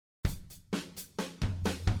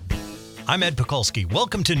I'm Ed Pekulski.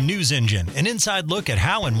 Welcome to News Engine, an inside look at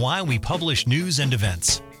how and why we publish news and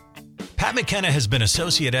events. Pat McKenna has been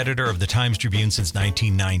associate editor of the Times-Tribune since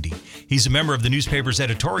 1990. He's a member of the newspaper's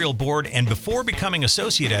editorial board, and before becoming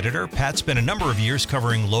associate editor, Pat spent a number of years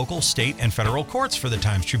covering local, state, and federal courts for the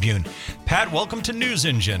Times-Tribune. Pat, welcome to News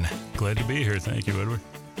Engine. Glad to be here. Thank you, Edward.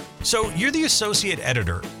 So you're the associate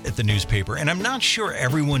editor at the newspaper, and I'm not sure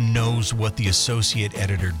everyone knows what the associate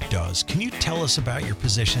editor does. Can you tell us about your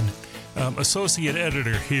position? Associate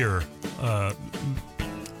editor here,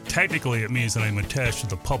 technically it means that I'm attached to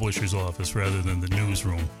the publisher's office rather than the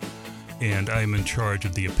newsroom, and I'm in charge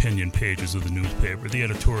of the opinion pages of the newspaper, the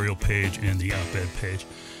editorial page and the op-ed page.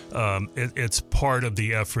 It's part of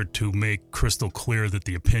the effort to make crystal clear that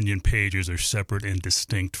the opinion pages are separate and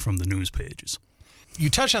distinct from the news pages. You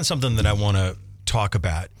touched on something that I want to talk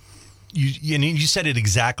about. You said it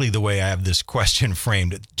exactly the way I have this question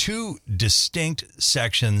framed. Two distinct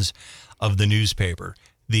sections of the newspaper,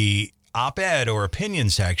 the op-ed or opinion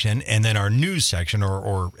section, and then our news section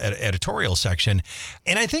or editorial section.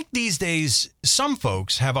 And I think these days, some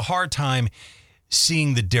folks have a hard time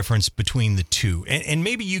seeing the difference between the two. And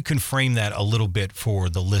maybe you can frame that a little bit for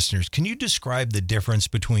the listeners. Can you describe the difference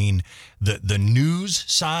between the news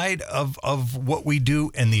side of what we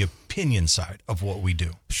do and the opinion side of what we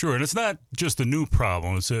do? Sure, and it's not just a new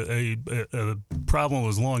problem. It's a problem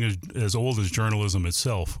as old as journalism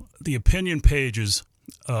itself. The opinion pages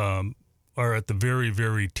are at the very,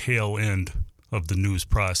 very tail end of the news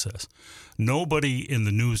process. Nobody in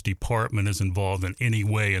the news department is involved in any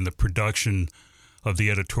way in the production of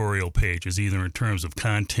the editorial pages, either in terms of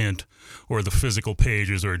content or the physical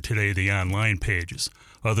pages or today the online pages,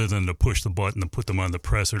 other than to push the button to put them on the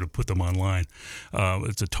press or to put them online.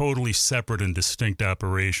 It's a totally separate and distinct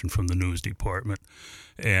operation from the news department.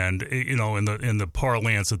 And, in the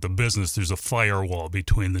parlance of the business, there's a firewall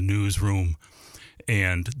between the newsroom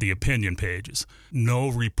and the opinion pages. No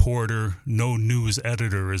reporter, no news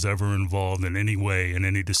editor is ever involved in any way in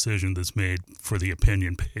any decision that's made for the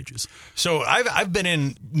opinion pages. So I've been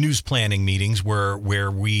in news planning meetings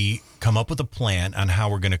where we come up with a plan on how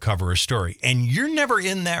we're going to cover a story, and you're never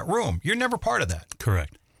in that room. You're never part of that.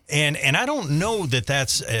 Correct. And I don't know that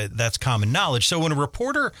that's common knowledge. So when a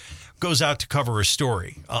reporter goes out to cover a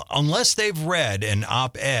story, unless they've read an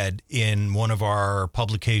op-ed in one of our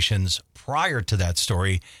publications prior to that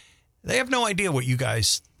story, they have no idea what you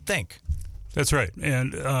guys think. That's right.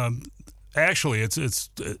 And actually, it's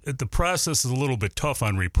the process is a little bit tough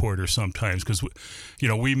on reporters sometimes because,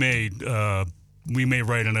 we may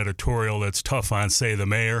write an editorial that's tough on, say, the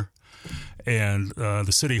mayor, and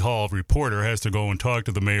the City Hall reporter has to go and talk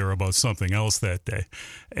to the mayor about something else that day,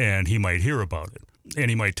 and he might hear about it, and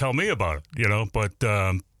he might tell me about it, but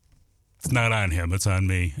it's not on him, it's on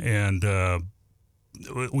me, and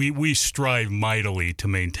we strive mightily to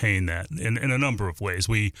maintain that in a number of ways.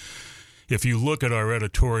 If you look at our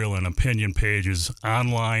editorial and opinion pages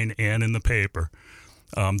online and in the paper,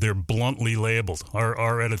 they're bluntly labeled.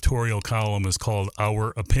 Our editorial column is called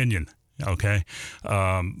Our Opinion. Okay.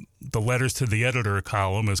 The letters to the editor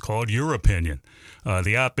column is called Your Opinion.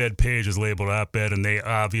 The op-ed page is labeled op-ed, and they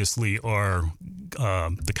obviously are,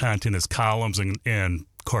 the content is columns and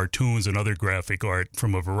cartoons and other graphic art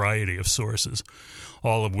from a variety of sources,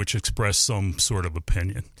 all of which express some sort of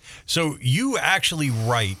opinion. So you actually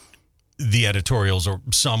write the editorials, or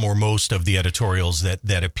some or most of the editorials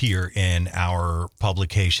that appear in our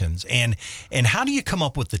publications. And how do you come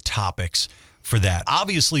up with the topics for that?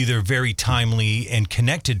 Obviously, they're very timely and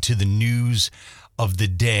connected to the news of the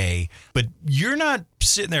day, but you're not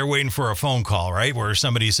sitting there waiting for a phone call, right? Where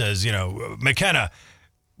somebody says, McKenna,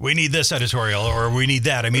 we need this editorial or we need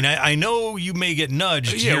that. I mean, I know you may get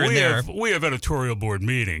nudged here and there. We have editorial board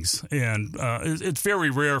meetings, and it's very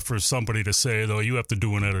rare for somebody to say, though, you have to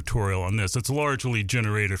do an editorial on this. It's largely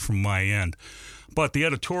generated from my end. But the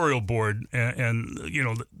editorial board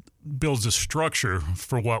builds a structure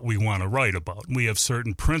for what we want to write about. We have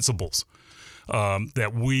certain principles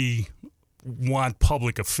that we want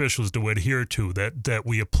public officials to adhere to, that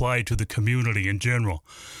we apply to the community in general.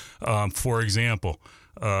 For example,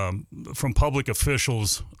 from public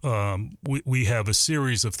officials, we have a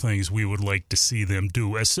series of things we would like to see them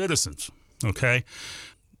do as citizens, okay?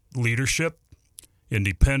 Leadership,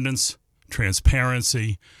 independence,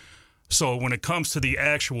 transparency. So when it comes to the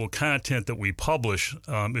actual content that we publish,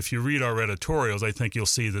 if you read our editorials, I think you'll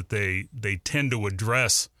see that they tend to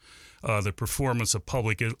address the performance of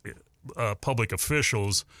public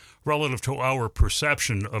officials relative to our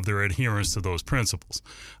perception of their adherence to those principles.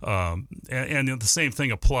 And the same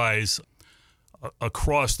thing applies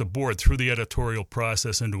across the board through the editorial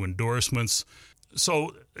process into endorsements.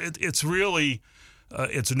 So it's really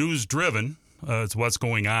it's news driven. It's what's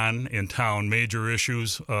going on in town, major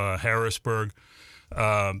issues, Harrisburg.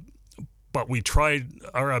 But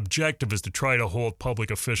our objective is to try to hold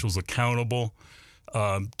public officials accountable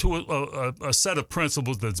to a set of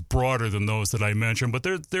principles that's broader than those that I mentioned. But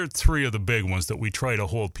there are three of the big ones that we try to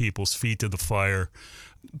hold people's feet to the fire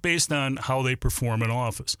based on how they perform in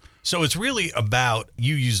office. So it's really about,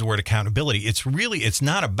 you use the word accountability. It's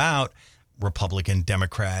not about Republican,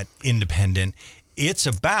 Democrat, Independent. It's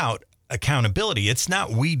about accountability. It's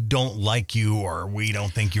not we don't like you or we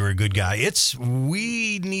don't think you're a good guy. It's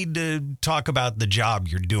we need to talk about the job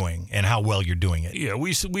you're doing and how well you're doing it. Yeah,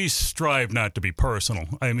 we strive not to be personal.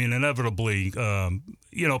 I mean, inevitably,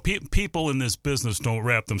 people in this business don't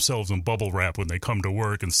wrap themselves in bubble wrap when they come to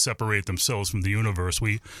work and separate themselves from the universe.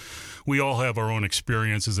 We all have our own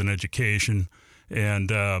experiences and education,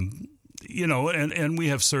 and and we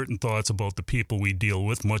have certain thoughts about the people we deal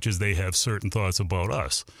with, much as they have certain thoughts about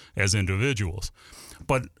us as individuals.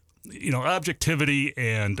 But, objectivity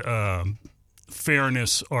and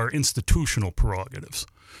fairness are institutional prerogatives.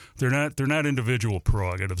 They're not individual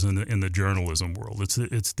prerogatives in the journalism world.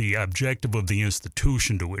 It's the objective of the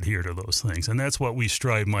institution to adhere to those things. And that's what we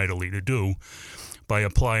strive mightily to do by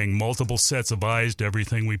applying multiple sets of eyes to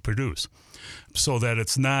everything we produce. So that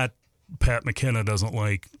it's not Pat McKenna doesn't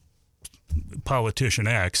like politician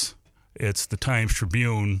X, it's the Times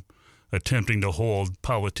Tribune attempting to hold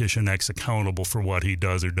politician X accountable for what he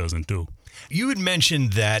does or doesn't do. You had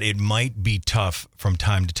mentioned that it might be tough from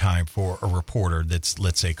time to time for a reporter that's,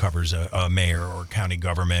 let's say, covers a mayor or county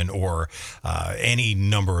government or any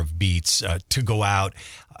number of beats to go out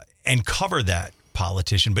and cover that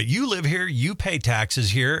politician. But you live here, you pay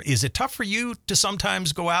taxes here. Is it tough for you to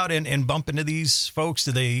sometimes go out and bump into these folks?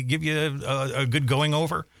 Do they give you a good going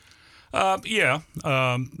over? Yeah.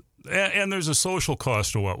 And there's a social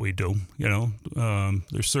cost to what we do,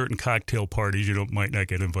 There's certain cocktail parties you might not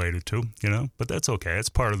get invited to, but that's okay. It's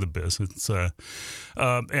part of the business.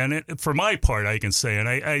 For my part, I can say, and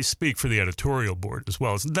I speak for the editorial board as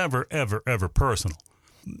well, it's never, ever, ever personal.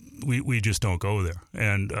 We just don't go there,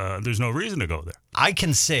 and there's no reason to go there. I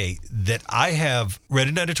can say that I have read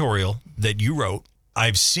an editorial that you wrote.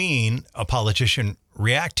 I've seen a politician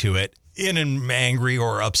react to it in an angry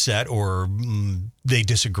or upset or they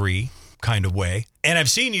disagree kind of way. And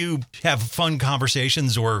I've seen you have fun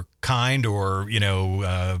conversations or kind or,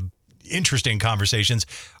 interesting conversations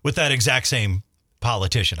with that exact same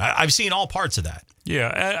politician. I've seen all parts of that.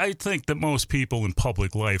 Yeah, I think that most people in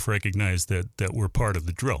public life recognize that we're part of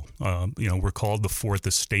the drill. We're called the Fourth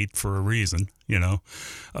Estate for a reason,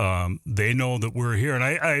 They know that we're here. And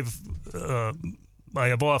I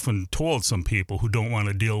have often told some people who don't want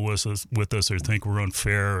to deal with us or think we're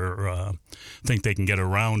unfair or think they can get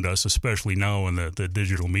around us, especially now in the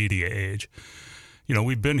digital media age.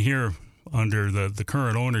 We've been here under the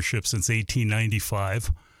current ownership since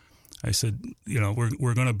 1895. I said,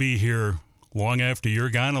 we're going to be here long after you're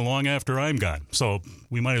gone and long after I'm gone. So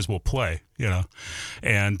we might as well play,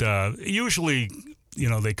 And usually,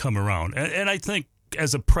 they come around. And I think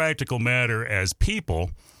as a practical matter, as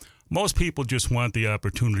people, most people just want the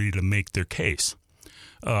opportunity to make their case.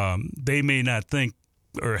 They may not think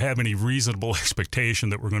or have any reasonable expectation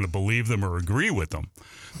that we're going to believe them or agree with them,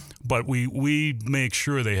 but we make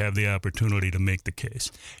sure they have the opportunity to make the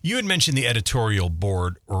case. You had mentioned the editorial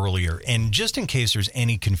board earlier, and just in case there's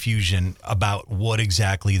any confusion about what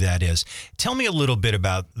exactly that is, tell me a little bit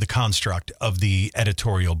about the construct of the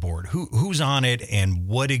editorial board. Who's on it, and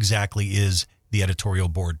what exactly is the editorial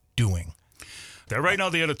board doing? Right now,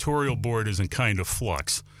 the editorial board is in kind of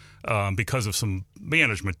flux because of some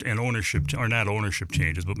management and ownership, or not ownership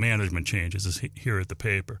changes, but management changes here at the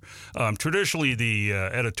paper. Traditionally, the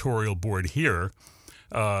editorial board here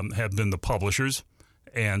have been the publishers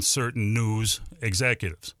and certain news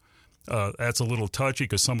executives. That's a little touchy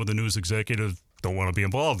because some of the news executives don't want to be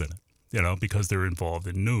involved in it, because they're involved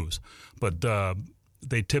in news. But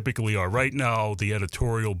they typically are. Right now, the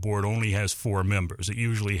editorial board only has 4 members. It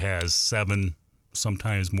usually has 7,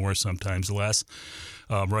 sometimes more, sometimes less.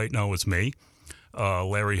 Right now it's me,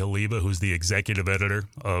 Larry Haliba, who's the executive editor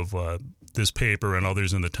of this paper and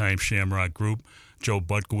others in the Times Shamrock Group, Joe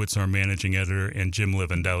Butkowitz, our managing editor, and Jim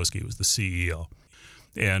Lewandowski, who's the CEO.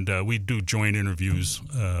 And we do joint interviews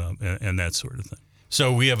and that sort of thing.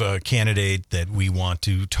 So we have a candidate that we want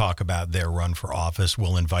to talk about their run for office.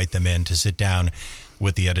 We'll invite them in to sit down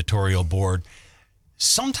with the editorial board.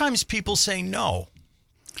 Sometimes people say no.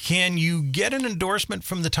 Can you get an endorsement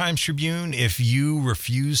from the Times Tribune if you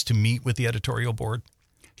refuse to meet with the editorial board?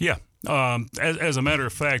 Yeah. As a matter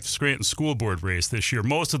of fact, Scranton School Board race this year,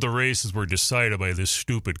 most of the races were decided by this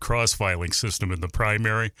stupid cross-filing system in the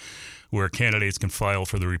primary, where candidates can file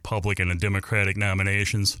for the Republican and Democratic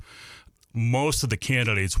nominations. Most of the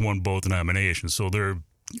candidates won both nominations, so they're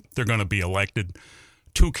going to be elected.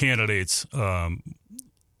 Two candidates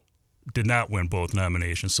did not win both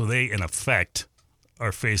nominations, so they, in effect,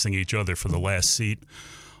 are facing each other for the last seat.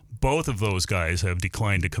 Both of those guys have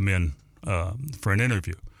declined to come in for an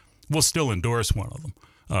interview. We'll still endorse one of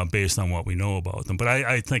them based on what we know about them, but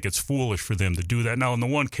I think it's foolish for them to do that. Now, in the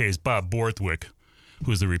one case, Bob Borthwick,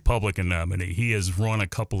 who's the Republican nominee, he has run a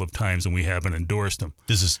couple of times and we haven't endorsed him.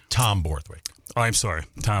 This is Tom Borthwick. I'm sorry,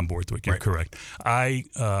 Tom Borthwick. You're correct. I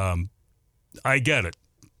get it.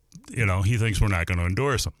 You know, he thinks we're not going to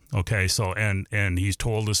endorse him. Okay, so and he's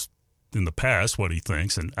told us in the past what he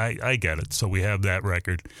thinks, and I get it. So we have that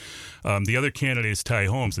record. The other candidate is Ty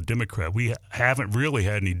Holmes, the Democrat. We haven't really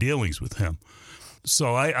had any dealings with him.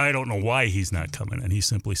 So I don't know why he's not coming in. He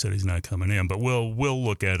simply said he's not coming in, but we'll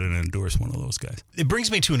look at it and endorse one of those guys. It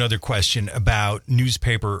brings me to another question about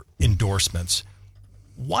newspaper endorsements.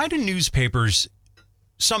 Why do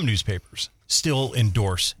some newspapers, still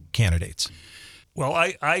endorse candidates? Well,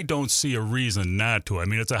 I don't see a reason not to. I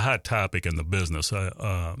mean, it's a hot topic in the business.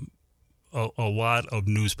 A lot of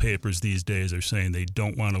newspapers these days are saying they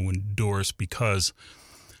don't want to endorse because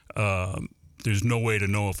there's no way to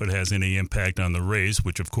know if it has any impact on the race,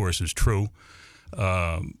 which of course is true.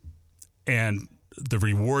 And the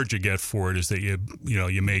reward you get for it is that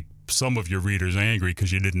you make some of your readers angry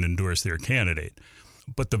because you didn't endorse their candidate.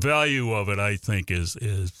 But the value of it, I think, is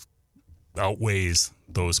outweighs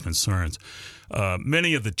those concerns.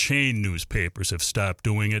 Many of the chain newspapers have stopped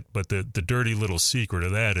doing it, but the dirty little secret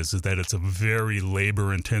of that is that it's a very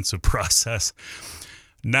labor-intensive process.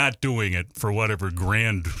 Not doing it for whatever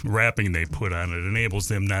grand wrapping they put on it enables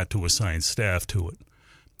them not to assign staff to it,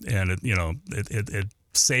 and it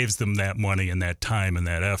saves them that money and that time and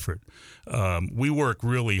that effort. We work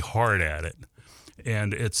really hard at it.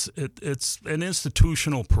 And it's an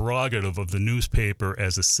institutional prerogative of the newspaper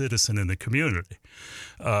as a citizen in the community.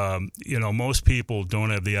 Most people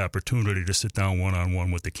don't have the opportunity to sit down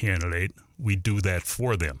one-on-one with the candidate. We do that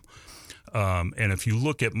for them. And if you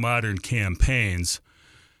look at modern campaigns,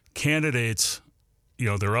 candidates,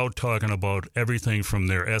 they're out talking about everything from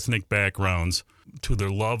their ethnic backgrounds to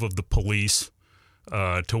their love of the police,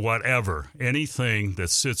 to whatever, anything that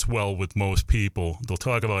sits well with most people. They'll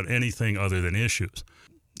talk about anything other than issues.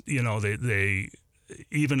 They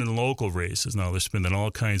even in local races now, they're spending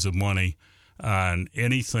all kinds of money on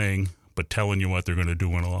anything but telling you what they're going to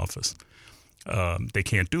do in office. They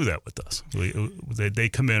can't do that with us. They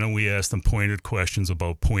come in and we ask them pointed questions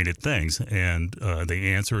about pointed things, and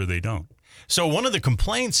they answer or they don't. So one of the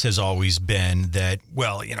complaints has always been that,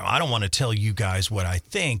 I don't want to tell you guys what I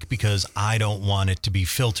think because I don't want it to be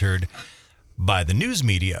filtered by the news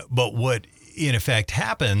media. But what in effect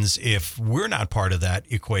happens if we're not part of that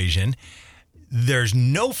equation, there's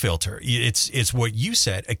no filter. It's what you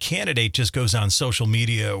said. A candidate just goes on social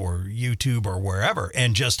media or YouTube or wherever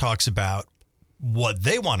and just talks about what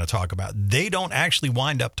they want to talk about. They don't actually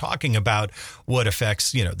wind up talking about what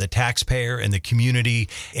affects, the taxpayer and the community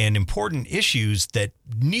and important issues that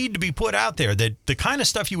need to be put out there, that the kind of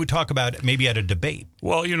stuff you would talk about maybe at a debate.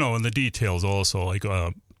 Well, and the details also, like,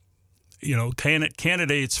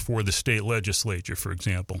 candidates for the state legislature, for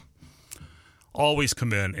example, always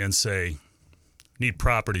come in and say, need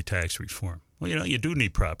property tax reform. Well, you do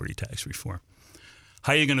need property tax reform.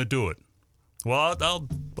 How are you going to do it? Well,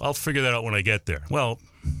 I'll figure that out when I get there. Well,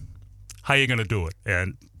 how are you going to do it?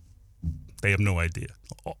 And they have no idea,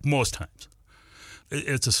 most times.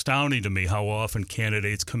 It's astounding to me how often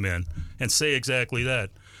candidates come in and say exactly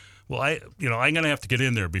that. Well, I'm going to have to get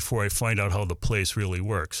in there before I find out how the place really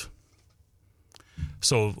works.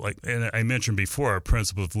 So, and I mentioned before, our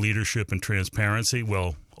principle of leadership and transparency,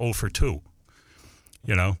 0 for 2,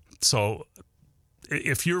 So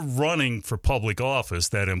if you're running for public office,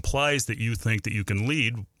 that implies that you think that you can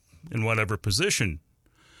lead in whatever position.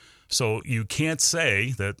 So you can't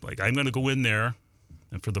say that, I'm going to go in there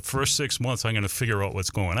and for the first 6 months, I'm going to figure out what's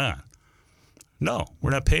going on. No,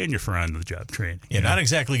 we're not paying you for on-the-job training. You're not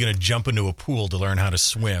exactly going to jump into a pool to learn how to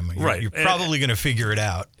swim. Right. You're probably going to figure it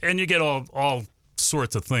out. And you get all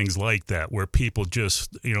sorts of things like that where people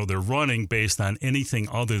just, they're running based on anything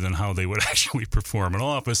other than how they would actually perform in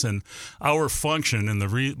office. And our function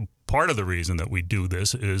and part of the reason that we do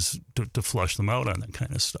this is to flush them out on that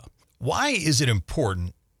kind of stuff. Why is it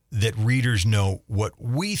important that readers know what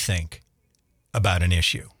we think about an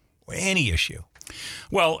issue, any issue?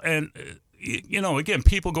 Well, and again,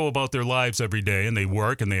 people go about their lives every day, and they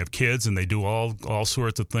work, and they have kids, and they do all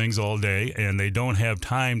sorts of things all day, and they don't have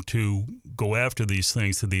time to go after these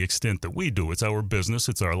things to the extent that we do. It's our business.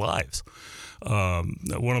 It's our lives.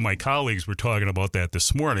 One of my colleagues were talking about that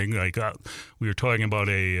this morning. We were talking about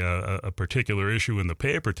a particular issue in the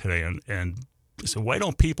paper today, and so why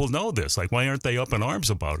don't people know this? Like, why aren't they up in arms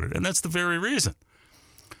about it? And that's the very reason.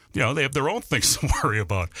 They have their own things to worry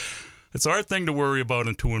about. It's our thing to worry about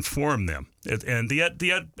and to inform them. And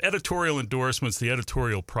the editorial endorsements, the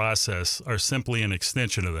editorial process are simply an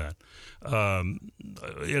extension of that.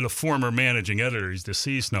 A former managing editor, he's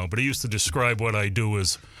deceased now, but he used to describe what I do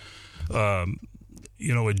as, a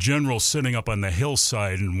general sitting up on the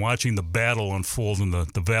hillside and watching the battle unfold in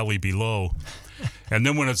the valley below. And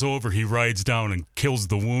then when it's over, he rides down and kills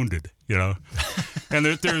the wounded, And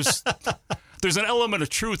there's an element of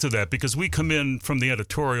truth to that, because we come in from the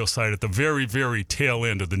editorial side at the very, very tail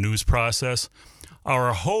end of the news process.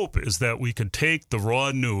 Our hope is that we could take the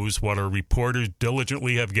raw news, what our reporters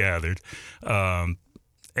diligently have gathered,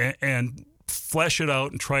 and flesh it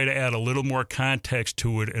out and try to add a little more context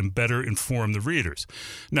to it and better inform the readers.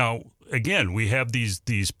 Now, again, we have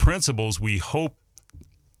these principles we hope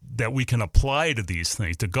that we can apply to these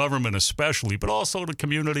things, to government especially, but also to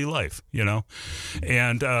community life,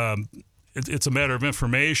 And it's a matter of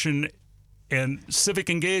information and civic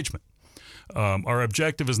engagement. Our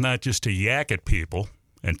objective is not just to yak at people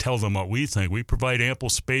and tell them what we think. We provide ample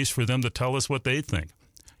space for them to tell us what they think,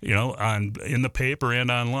 in the paper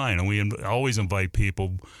and online. And we always invite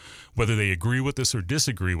people, whether they agree with us or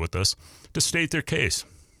disagree with us, to state their case.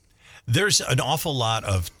 There's an awful lot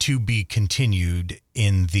of to be continued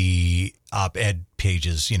in the op-ed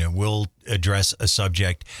pages. We'll address a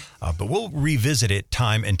subject, but we'll revisit it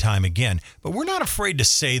time and time again. But we're not afraid to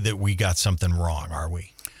say that we got something wrong, are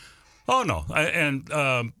we? Oh, no.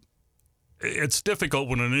 It's difficult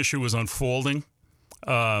when an issue is unfolding.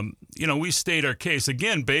 We state our case,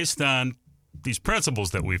 again, based on these principles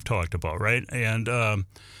that we've talked about, right? And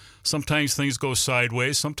sometimes things go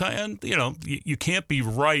sideways. Sometimes, you can't be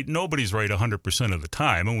right. Nobody's right 100% of the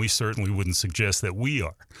time, and we certainly wouldn't suggest that we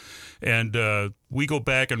are. And we go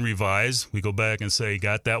back and revise. We go back and say,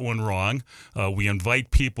 got that one wrong. We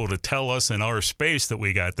invite people to tell us in our space that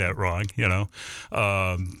we got that wrong,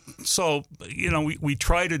 So, we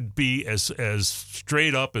try to be as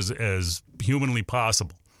straight up as humanly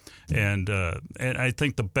possible. And I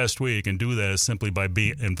think the best way you can do that is simply by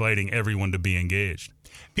inviting everyone to be engaged.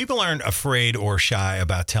 People aren't afraid or shy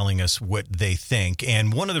about telling us what they think.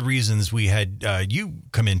 And one of the reasons we had you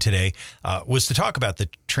come in today was to talk about the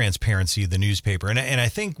transparency of the newspaper. And I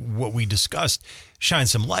think what we discussed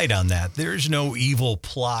shines some light on that. There's no evil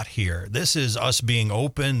plot here. This is us being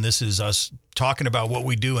open. This is us talking about what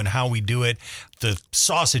we do and how we do it, the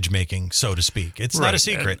sausage making, so to speak. It's not a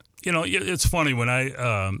secret. And, it's funny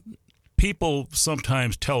when people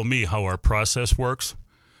sometimes tell me how our process works.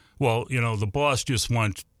 Well, the boss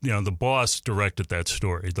the boss directed that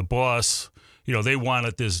story. The boss, they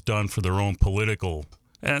wanted this done for their own political,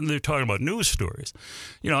 and they're talking about news stories.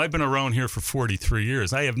 I've been around here for 43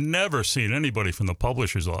 years. I have never seen anybody from the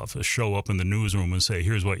publisher's office show up in the newsroom and say,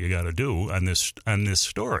 here's what you got to do on this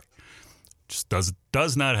story. Just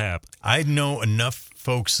does not happen. I know enough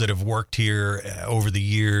folks that have worked here over the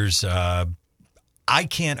years. I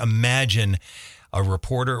can't imagine a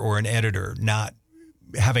reporter or an editor not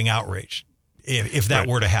having outrage if that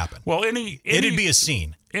were to happen. Well, it'd be a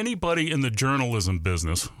scene. Anybody in the journalism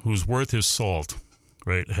business who's worth his salt,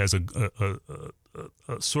 right, has a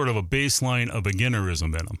sort of a baseline of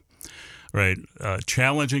beginnerism in them, right?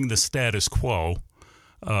 Challenging the status quo,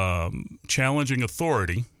 challenging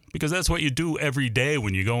authority, because that's what you do every day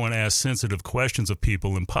when you go and ask sensitive questions of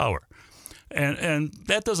people in power. And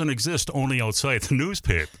that doesn't exist only outside the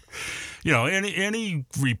newspaper. Any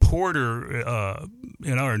reporter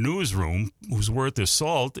in our newsroom who's worth his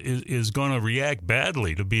salt is going to react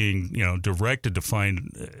badly to being, directed to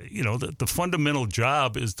find, the fundamental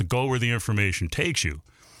job is to go where the information takes you.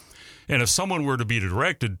 And if someone were to be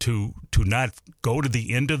directed to not go to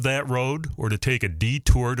the end of that road or to take a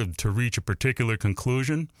detour to reach a particular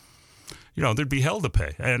conclusion, there'd be hell to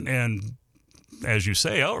pay. And as you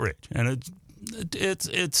say, outrage. And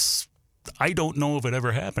it's I don't know of it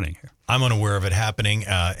ever happening here. I'm unaware of it happening,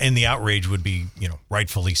 and the outrage would be,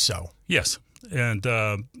 rightfully so. Yes, and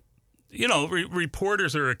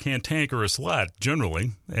reporters are a cantankerous lot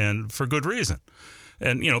generally, and for good reason.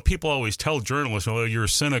 And people always tell journalists, "Oh, you're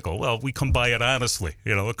cynical." Well, we come by it honestly.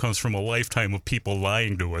 It comes from a lifetime of people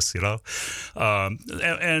lying to us.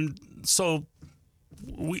 And so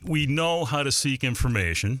we know how to seek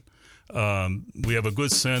information. We have a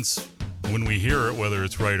good sense when we hear it, whether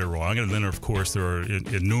it's right or wrong. And then, of course, there are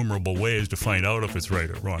innumerable ways to find out if it's right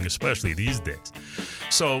or wrong, especially these days.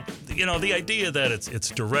 So, the idea that it's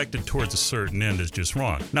directed towards a certain end is just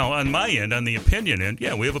wrong. Now, on my end, on the opinion end,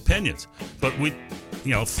 yeah, we have opinions. But we,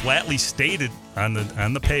 flatly stated on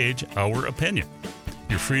the page our opinion.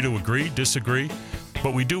 You're free to agree, disagree.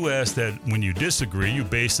 But we do ask that when you disagree, you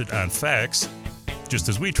base it on facts, just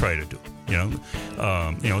as we try to do.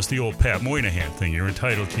 It's the old Pat Moynihan thing. You're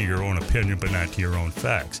entitled to your own opinion, but not to your own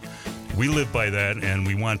facts. We live by that, and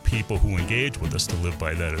we want people who engage with us to live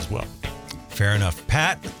by that as well. Fair enough.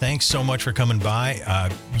 Pat, thanks so much for coming by.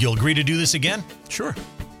 You'll agree to do this again? Sure.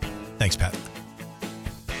 Thanks, Pat.